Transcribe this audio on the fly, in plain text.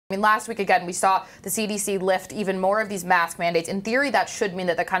I mean, last week, again, we saw the CDC lift even more of these mask mandates. In theory, that should mean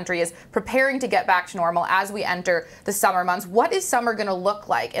that the country is preparing to get back to normal as we enter the summer months. What is summer going to look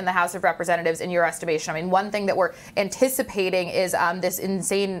like in the House of Representatives, in your estimation? I mean, one thing that we're anticipating is this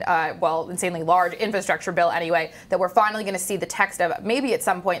insanely large infrastructure bill, anyway, that we're finally going to see the text of maybe at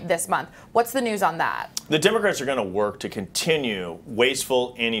some point this month. What's the news on that? The Democrats are going to work to continue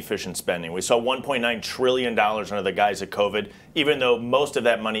wasteful, inefficient spending. We saw $1.9 trillion under the guise of COVID, even though most of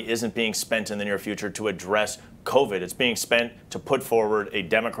that money isn't being spent in the near future to address COVID. It's being spent to put forward a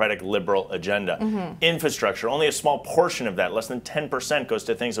Democratic liberal agenda. Infrastructure, only a small portion of that, less than 10%, goes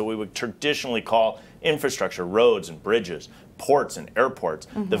to things that we would traditionally call infrastructure, roads and bridges, ports and airports.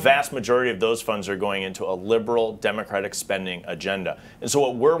 The vast majority of those funds are going into a liberal Democratic spending agenda. And so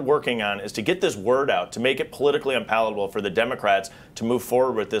what we're working on is to get this word out, to make it politically unpalatable for the Democrats to move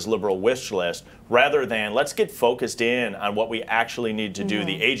forward with this liberal wish list, rather than let's get focused in on what we actually need to do,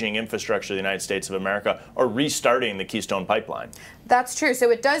 the aging infrastructure of the United States of America, or restarting the Keystone Pipeline. That's true.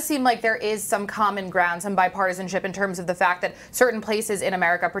 So it does seem like there is some common ground, some bipartisanship in terms of the fact that certain places in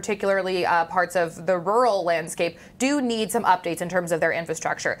America, particularly parts of the rural landscape, do need some updates in terms of their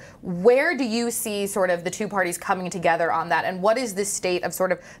infrastructure. Where do you see sort of the two parties coming together on that? And what is the state of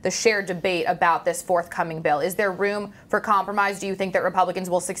sort of the shared debate about this forthcoming bill? Is there room for compromise? Do you think that Republicans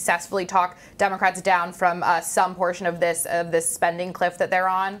will successfully talk Democrats down from some portion of this spending cliff that they're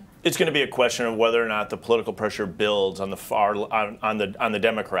on? It's going to be a question of whether or not the political pressure builds on the on the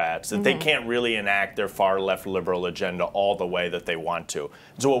Democrats, that they can't really enact their far left liberal agenda all the way that they want to.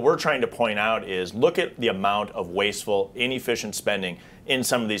 So what we're trying to point out is look at the amount of wasteful, inefficient spending in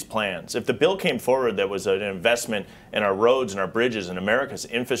some of these plans. If the bill came forward that was an investment in our roads and our bridges and America's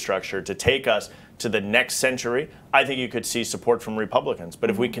infrastructure to take us to the next century, I think you could see support from Republicans. But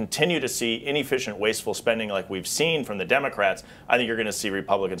if we continue to see inefficient, wasteful spending like we've seen from the Democrats, I think you're going to see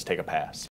Republicans take a pass.